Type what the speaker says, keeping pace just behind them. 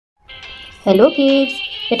Hello kids,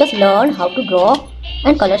 let us learn how to draw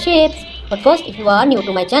and color shapes. But first, if you are new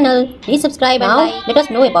to my channel, please subscribe and like. Let us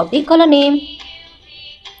know about the color name.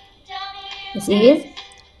 This is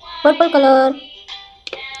purple color,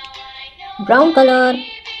 brown color,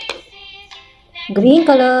 green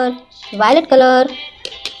color, violet color,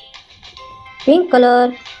 pink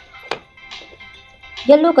color,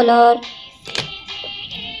 yellow color,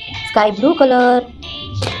 sky blue color,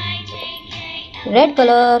 red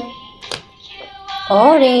color,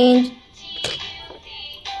 orange,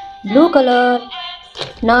 blue color.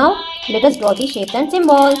 Now let us draw the shapes and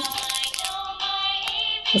symbols.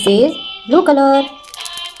 This is blue color,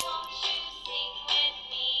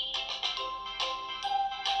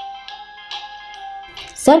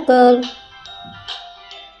 circle,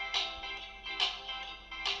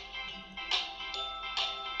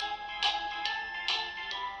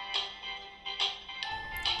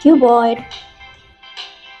 cuboid,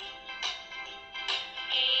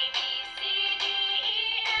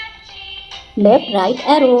 left right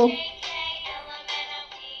arrow,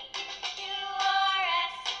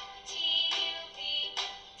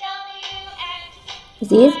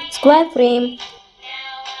 this is square frame,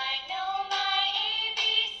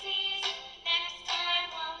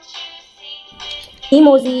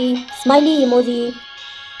 emoji, smiley emoji,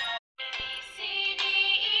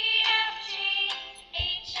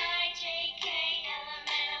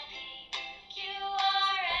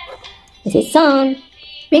 this is sun,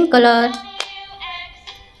 pink color,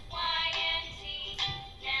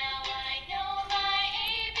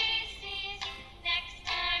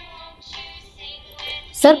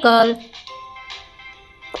 circle,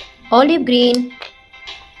 olive green,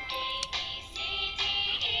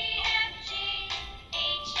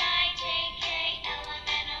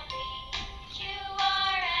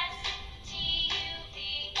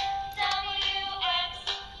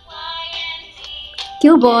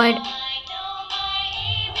 cuboid,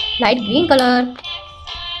 light green color,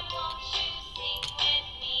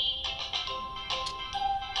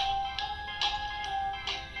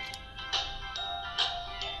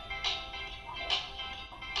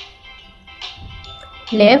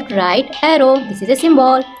 left right arrow, this is a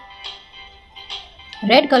symbol,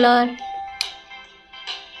 red color,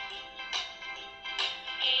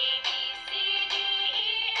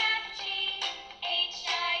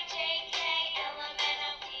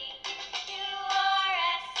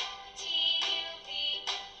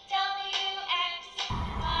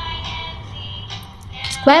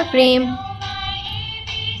 square frame,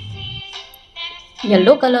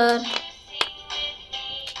 yellow color,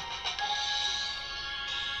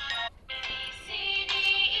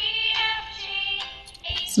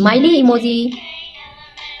 smiley emoji,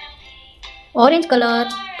 orange color,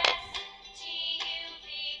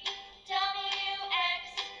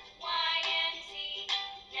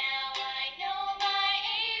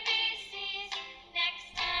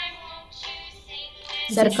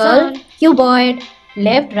 circle, cuboid,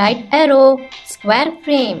 left right arrow, square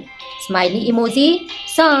frame, smiley emoji,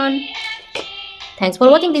 sun. Thanks for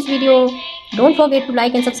watching this video. Don't forget to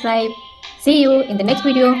like and subscribe. See you in the next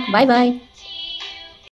video. Bye bye.